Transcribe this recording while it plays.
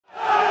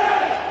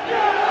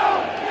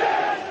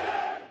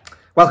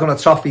Welcome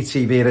to Toffee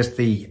TV. Here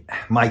is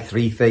my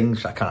three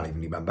things. I can't even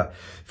remember.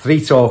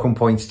 3 talking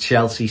points.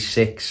 Chelsea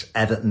 6,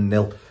 Everton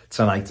 0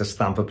 tonight at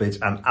Stamford Bridge.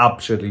 An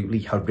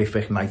absolutely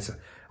horrific night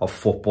of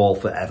football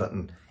for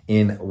Everton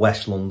in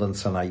West London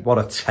tonight. What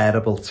a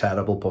terrible,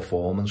 terrible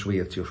performance we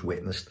have just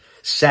witnessed.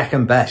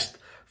 Second best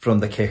from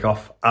the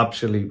kickoff.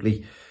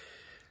 Absolutely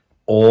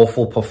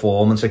awful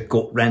performance. A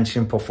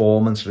gut-wrenching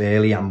performance,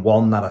 really. And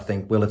one that I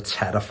think will have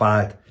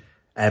terrified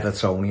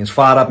Evertonians.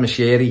 Farhad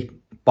Moshiri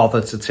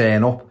bothered to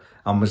turn up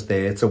and was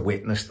there to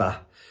witness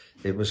that.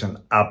 It was an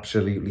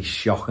absolutely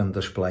shocking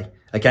display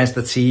against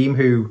a team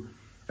who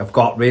have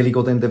got really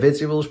good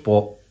individuals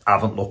but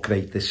haven't looked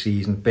great this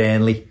season.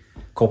 Burnley,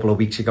 a couple of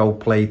weeks ago,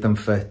 played them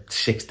for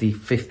 60,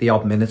 50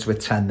 odd minutes with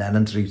 10 men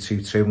and drew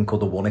 2-2 and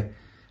could have won it.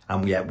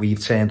 And yet we've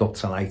turned up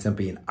tonight and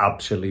been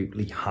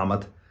absolutely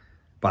hammered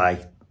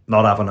by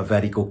not having a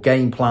very good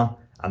game plan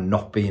and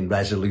not being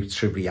resolute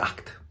to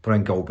react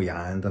and go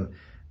behind. And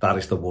that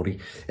is the worry.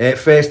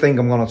 First thing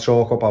I'm going to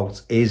talk about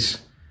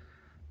is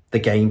the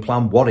game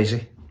plan. What is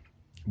it?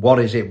 What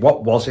is it?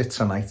 What was it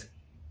tonight?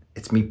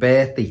 It's my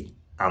birthday,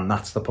 and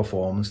that's the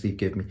performance they've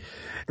given me.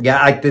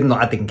 Yeah, I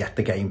didn't get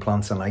the game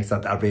plan tonight.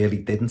 I really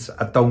didn't.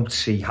 I don't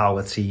see how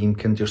a team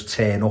can just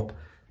turn up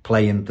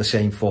playing the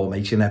same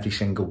formation every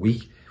single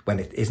week when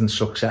it isn't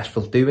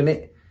successful doing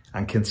it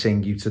and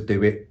continue to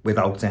do it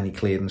without any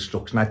clear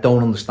instruction. I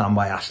don't understand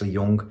why Ashley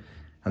Young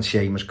and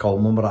Seamus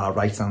Coleman were our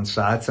right-hand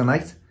side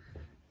tonight.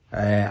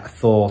 I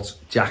thought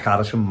Jack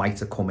Harrison might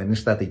have come in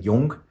instead of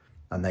Young,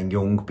 and then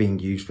Young being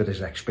used for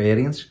his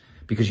experience,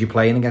 because you're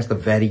playing against a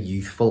very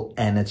youthful,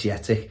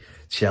 energetic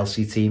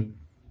Chelsea team.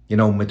 You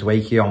know,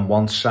 Mathew on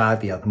one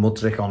side, he had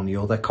Mudryk on the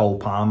other, Cole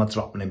Palmer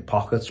dropping in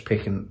pockets,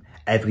 picking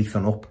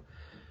everything up.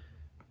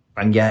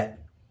 And yet,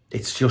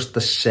 it's just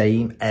the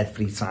same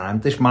every time.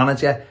 This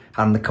manager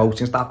and the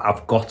coaching staff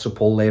have got to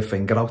pull their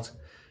finger out.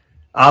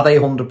 Are they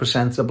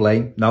 100% to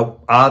blame?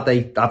 No. Have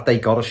they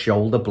got to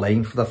shoulder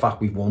blame for the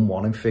fact we've won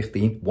 1 in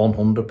 15?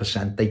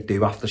 100% they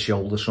do have to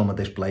shoulder some of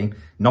this blame.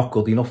 Not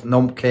good enough.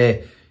 Don't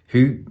care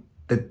who.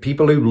 The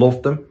people who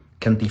love them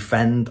can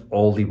defend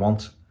all they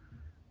want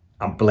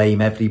and blame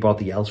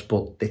everybody else,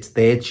 but it's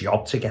their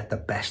job to get the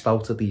best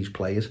out of these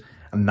players.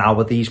 And now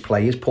with these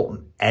players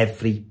putting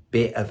every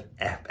bit of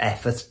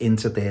effort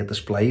into their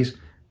displays,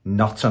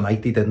 not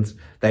tonight they didn't.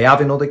 They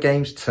have in other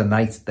games.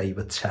 Tonight they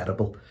were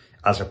terrible.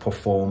 As a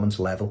performance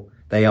level,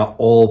 they are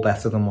all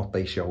better than what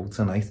they showed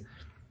tonight.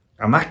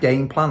 And that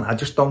game plan, I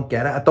just don't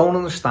get it. I don't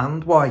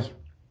understand why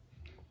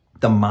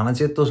the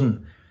manager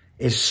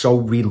is so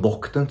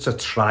reluctant to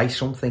try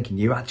something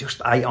new.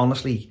 I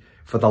honestly,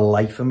 for the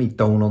life of me,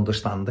 don't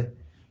understand it.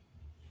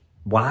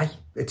 Why?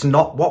 It's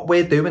not, what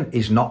we're doing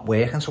is not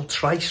working, so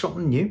try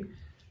something new.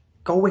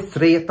 Go with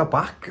 3 at the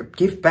back.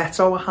 Give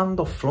Beto a hand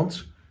up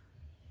front.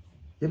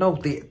 You know,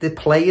 the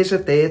players are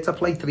there to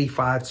play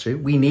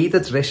 3-5-2. We need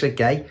Idrissa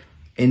Gueye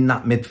in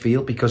that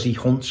midfield because he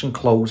hunts and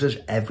closes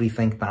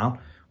everything down.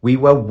 We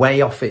were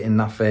way off it in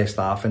that first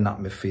half in that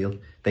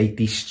midfield. They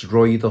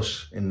destroyed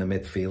us in the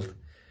midfield.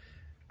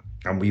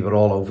 And we were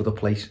all over the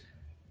place.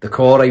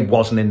 Decore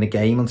wasn't in the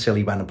game until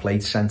he went and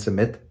played centre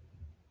mid.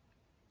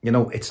 You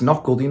know, it's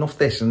not good enough,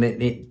 this. And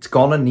it's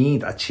going to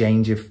need a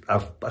change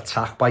of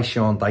attack by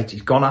Sean Dyche.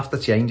 He's going to have to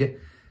change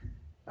it.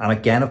 And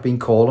again, I've been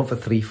calling for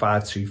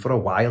 3-5-2 for a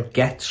while.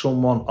 Get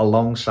someone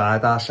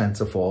alongside our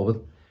centre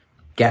forward.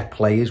 Get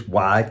players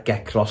wide.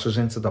 Get crosses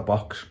into the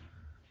box.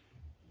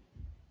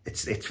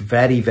 It's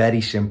very,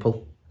 very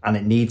simple. And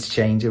it needs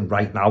changing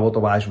right now.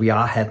 Otherwise, we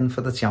are heading for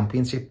the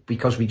championship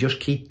because we just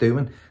keep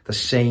doing the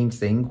same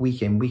thing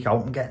week in, week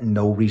out and getting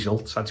no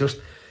results.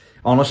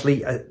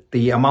 Honestly,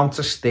 the amount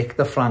of stick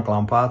that Frank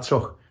Lampard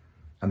took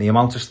and the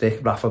amount of stick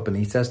Rafa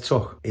Benitez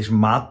took is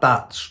mad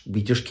that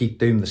we just keep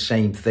doing the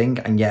same thing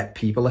and yet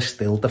people are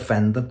still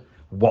defending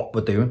what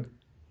we're doing.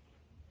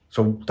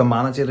 So the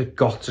manager has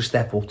got to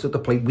step up to the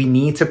plate. We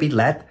need to be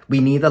led. We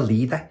need a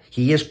leader.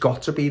 He has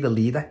got to be the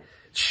leader.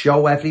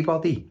 Show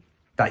everybody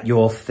that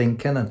you're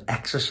thinking and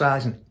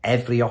exercising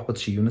every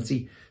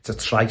opportunity to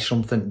try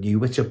something new,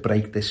 which will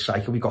break this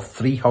cycle. We've got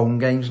 3 home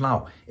games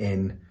now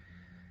in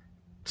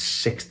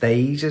 6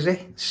 days, is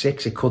it?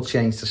 6, it could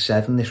change to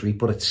 7 this week,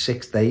 but it's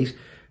 6 days.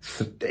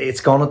 It's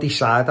going to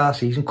decide our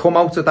season. Come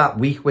out of that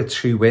week with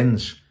 2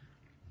 wins,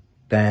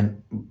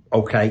 then,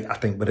 okay, I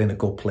think we're in a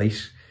good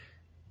place.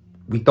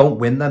 We don't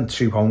win them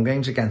 2 home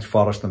games against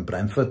Forest and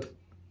Brentford.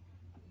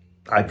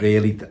 I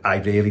really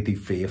do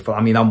fear for.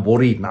 I mean, I'm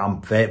worried now.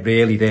 I'm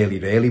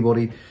really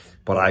worried.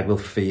 But I will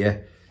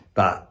fear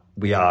that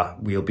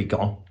we'll be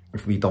gone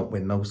if we don't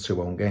win those 2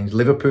 home games.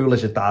 Liverpool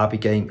is a derby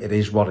game. It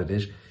is what it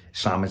is.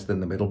 Sandwiched in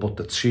the middle. But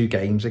the 2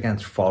 games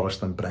against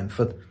Forest and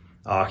Brentford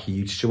are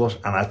huge to us.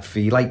 And I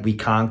feel like we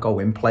can't go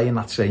in playing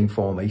that same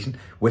formation.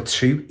 We're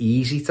too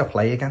easy to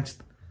play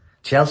against.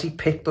 Chelsea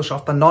picked us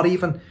off. They're not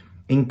even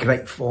in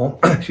great form.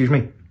 Excuse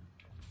me.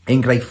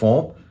 In great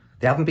form.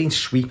 They haven't been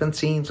sweeping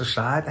teams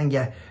aside, and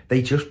yet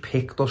they just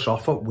picked us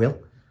off at will.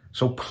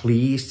 So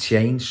please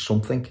change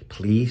something,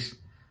 please.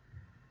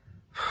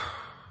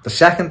 The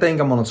second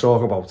thing I'm going to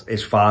talk about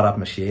is Farhad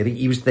Moshiri.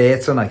 He was there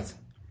tonight.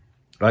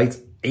 right?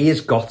 He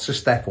has got to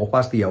step up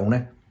as the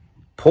owner.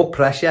 Put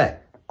pressure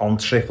on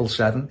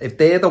 777. If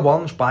they're the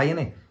ones buying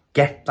it,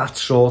 get that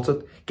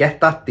sorted.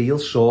 Get that deal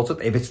sorted.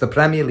 If it's the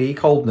Premier League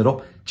holding it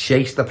up,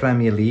 chase the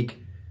Premier League.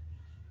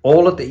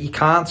 All of that, you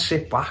can't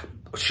sit back.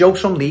 Show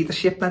some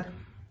leadership then.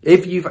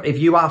 If you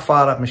are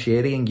Farhad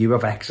Moshiri and you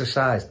have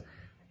exercised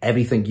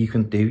everything you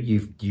can do,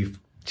 you've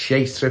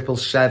chased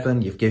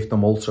 777, you've given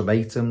them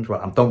ultimatums.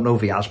 Well, I don't know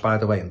if he has, by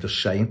the way, I'm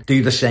just saying.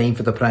 Do the same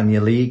for the Premier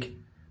League.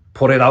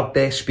 Put it out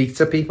there, speak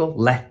to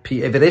people.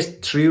 If it is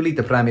truly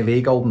the Premier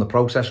League holding the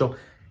process up,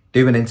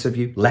 do an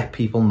interview, let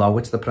people know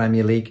it's the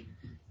Premier League.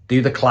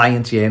 Do the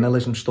client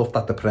journalism stuff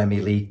that the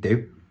Premier League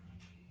do.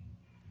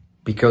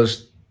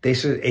 Because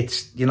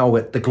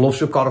the gloves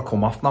have got to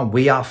come off now.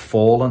 We are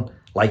falling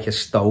like a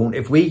stone.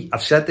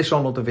 I've said this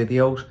on other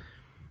videos,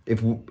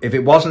 if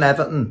it wasn't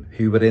Everton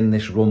who were in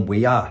this run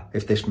we are,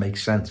 if this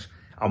makes sense,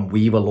 and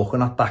we were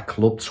looking at that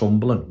club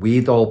tumbling,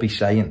 we'd all be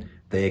saying,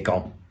 they're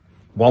gone.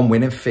 One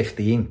win in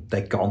 15,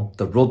 they're gone.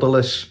 They're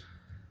rudderless.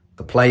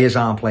 The players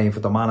aren't playing for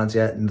the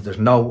manager. And there's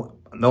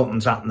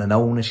nothing's happening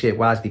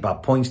ownership-wise. They've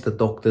had points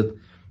deducted.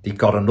 They've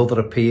got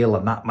another appeal,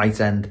 and that might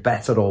end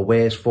better or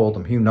worse for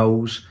them. Who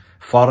knows?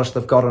 Forest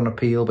have got an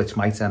appeal, which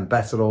might end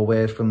better or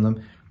worse from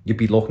them. You'd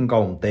be looking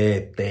going,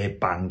 they're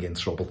bang in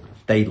trouble.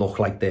 They look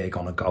like they're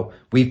going to go.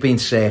 We've been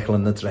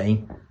circling the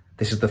drain.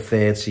 This is the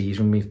 3rd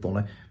season we've done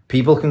it.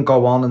 People can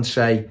go on and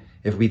say,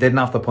 if we didn't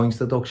have the points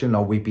deduction,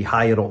 no, we'd be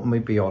higher up and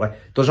we'd be all right.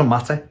 Doesn't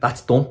matter.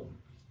 That's done.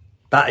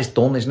 That is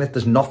done, isn't it?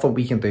 There's nothing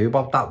we can do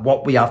about that.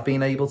 What we have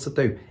been able to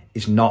do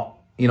is not,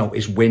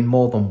 is win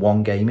more than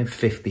one game in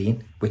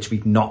 15, which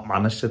we've not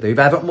managed to do. If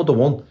Everton would have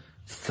won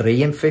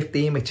 3 in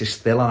 15, which is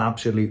still an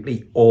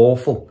absolutely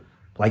awful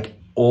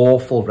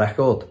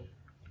record,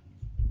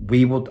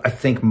 I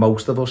think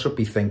most of us would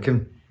be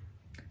thinking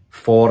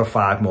 4 or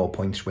 5 more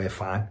points, we're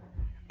fine.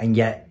 And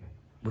yet,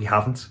 we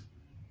haven't.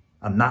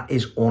 And that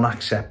is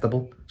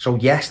unacceptable. So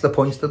yes, the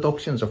points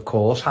deductions, of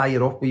course,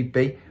 higher up we'd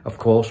be. Of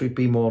course, we'd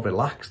be more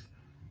relaxed.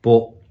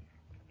 But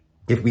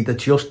if we'd have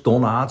just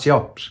done our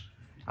jobs,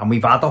 and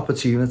we've had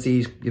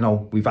opportunities,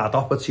 we've had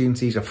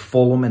opportunities at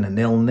Fulham in a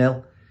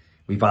 0-0.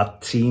 We've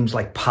had teams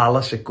like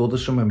Palace at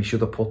Goodison when we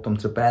should have put them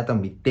to bed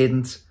and we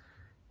didn't.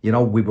 We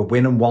were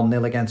winning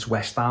 1-0 against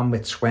West Ham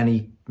with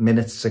 20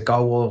 minutes to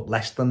go or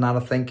less than that,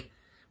 I think.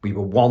 We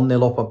were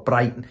 1-0 up at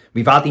Brighton.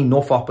 We've had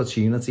enough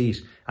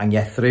opportunities, and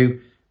yet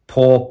through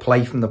poor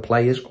play from the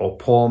players or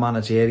poor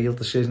managerial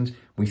decisions,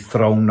 we've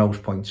thrown those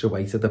points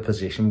away to the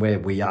position where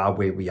we are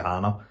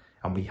now,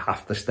 and we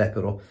have to step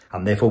it up.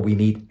 And therefore, we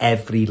need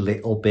every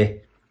little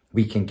bit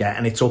we can get.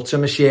 And it's up to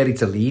Moshiri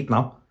to lead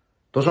now.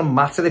 Doesn't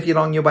matter if you're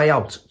on your way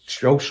out.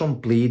 Show some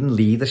bleeding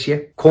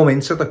leadership. Come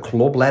into the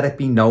club, let it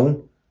be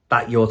known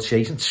that you're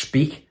chasing.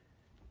 Speak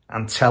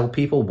and tell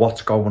people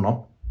what's going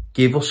on.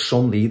 Give us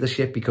some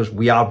leadership, because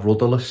we are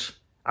rudderless.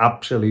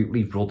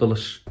 Absolutely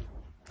rudderless.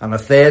 And the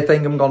 3rd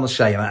thing I'm going to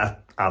say, and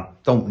I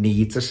don't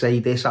need to say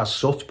this as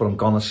such, but I'm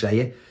going to say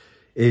it,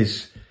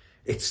 is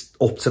it's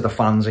up to the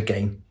fans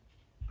again.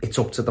 It's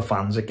up to the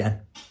fans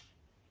again.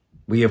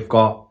 We have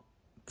got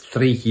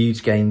 3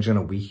 huge games in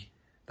a week.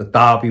 The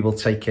derby will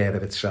take care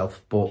of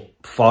itself, but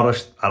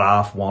Forest at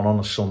 1:30 on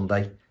a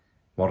Sunday.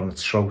 What an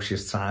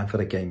atrocious time for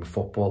a game of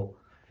football.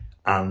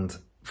 And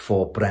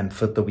for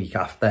Brentford the week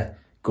after,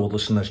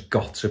 Goodison has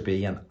got to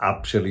be an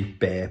absolute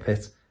bear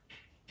pit.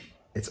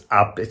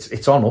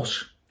 It's on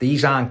us.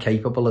 These aren't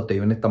capable of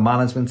doing it. The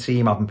management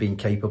team haven't been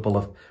capable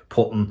of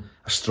putting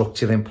a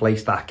structure in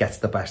place that gets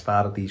the best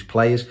out of these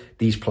players.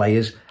 These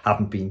players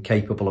haven't been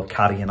capable of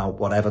carrying out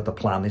whatever the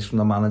plan is from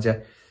the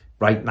manager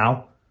right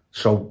now.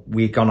 So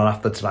we're going to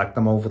have to drag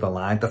them over the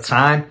line. The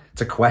time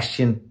to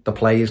question the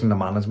players and the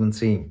management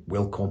team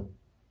will come.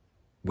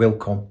 Will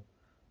come.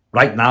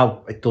 Right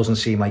now, it doesn't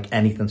seem like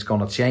anything's going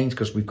to change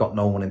because we've got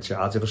no one in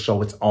charge of us.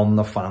 So it's on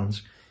the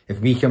fans. If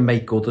we can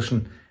make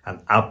Goodison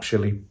an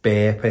absolute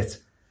bear pit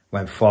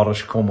when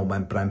Forest come and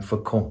when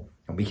Brentford come,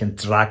 and we can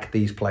drag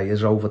these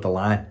players over the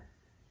line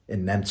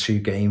in them 2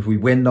 games, we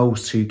win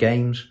those 2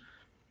 games,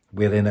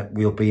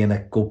 we'll be in a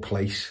good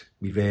place.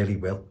 We really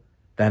will.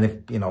 Then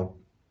if,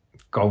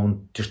 go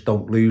and just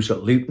don't lose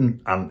at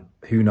Luton, and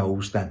who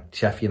knows then,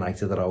 Sheffield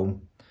United at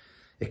home,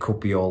 it could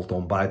be all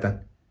done by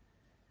then.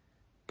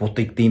 But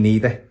they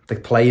need it. The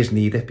players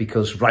need it,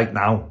 because right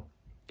now,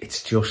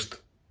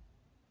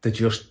 they're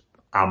just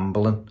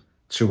ambling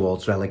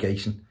towards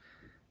relegation.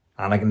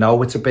 And I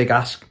know it's a big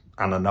ask,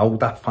 and I know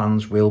that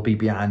fans will be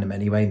behind them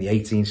anyway. And the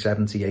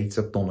 1878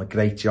 have done a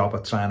great job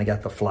at trying to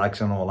get the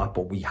flags and all that,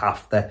 but we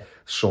have to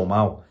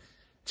somehow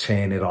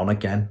turn it on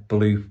again.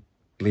 Blue,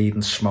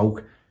 bleeding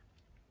smoke.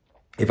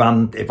 If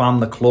I'm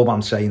the club,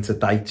 I'm saying to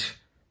Deitch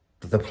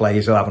that the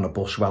players are having a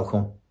bus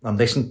welcome. And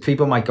listen,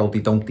 people might go, they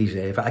don't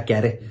deserve it. I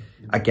get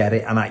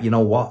it. And you know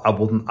what? I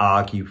wouldn't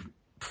argue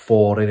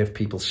for it if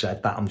people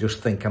said that. I'm just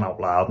thinking out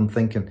loud and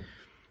thinking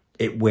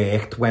it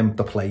worked when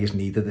the players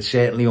needed it.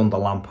 Certainly under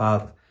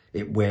Lampard,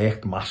 it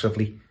worked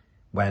massively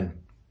when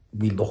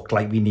we looked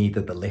like we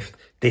needed the lift.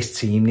 This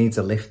team needs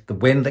a lift. The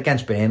win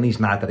against Burnley is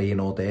neither here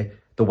nor there.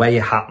 the way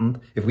it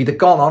happened. If we'd have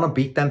gone on and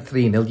beat them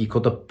 3-0, you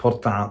could have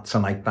put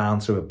tonight down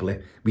to a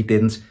blip. We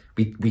didn't.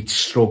 We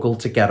struggled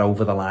to get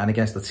over the line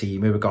against the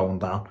team who were going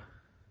down.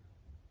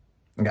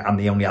 And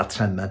they only had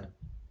 10 men.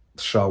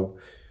 So,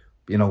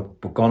 you know,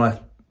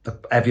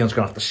 everyone's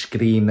going to have to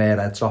scream their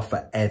heads off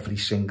for every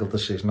single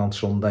decision on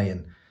Sunday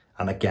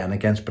and again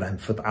against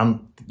Brentford.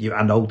 And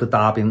I know the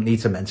derby, I don't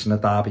need to mention the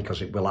derby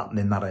because it will happen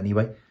in that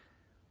anyway.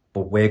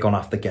 But we're going to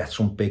have to get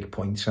some big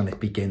points, and it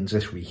begins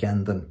this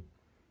weekend. And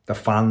the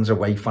fans,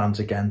 away fans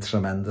again,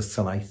 tremendous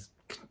tonight.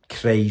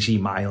 Crazy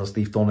miles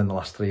they've done in the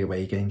last 3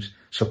 away games,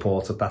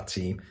 supported that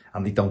team,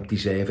 and they don't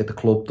deserve it. The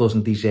club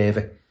doesn't deserve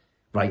it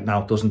right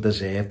now, doesn't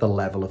deserve the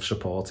level of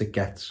support it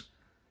gets.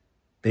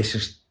 This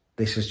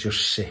is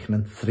just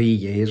sickening. 3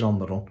 years on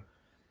the run,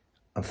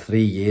 and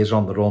 3 years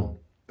on the run,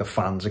 the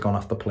fans are going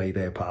to have to play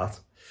their part.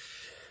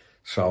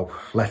 So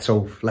let's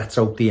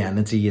hope the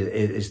energy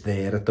is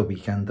there at the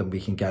weekend and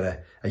we can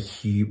get a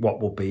huge,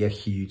 what will be a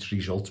huge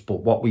result.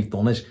 But what we've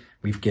done is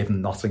we've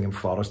given Nottingham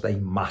Forest a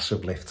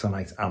massive lift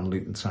tonight, and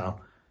Luton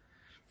Town.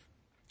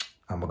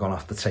 And we're going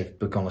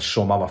to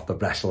somehow have to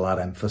wrestle that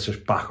impetus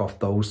back off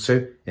those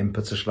two,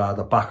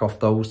 back off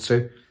those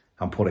two,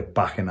 and put it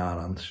back in our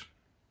hands.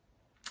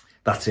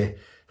 That's it.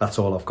 That's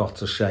all I've got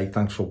to say.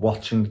 Thanks for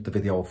watching. The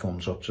video,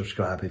 thumbs up,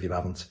 subscribe if you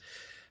haven't.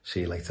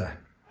 See you later.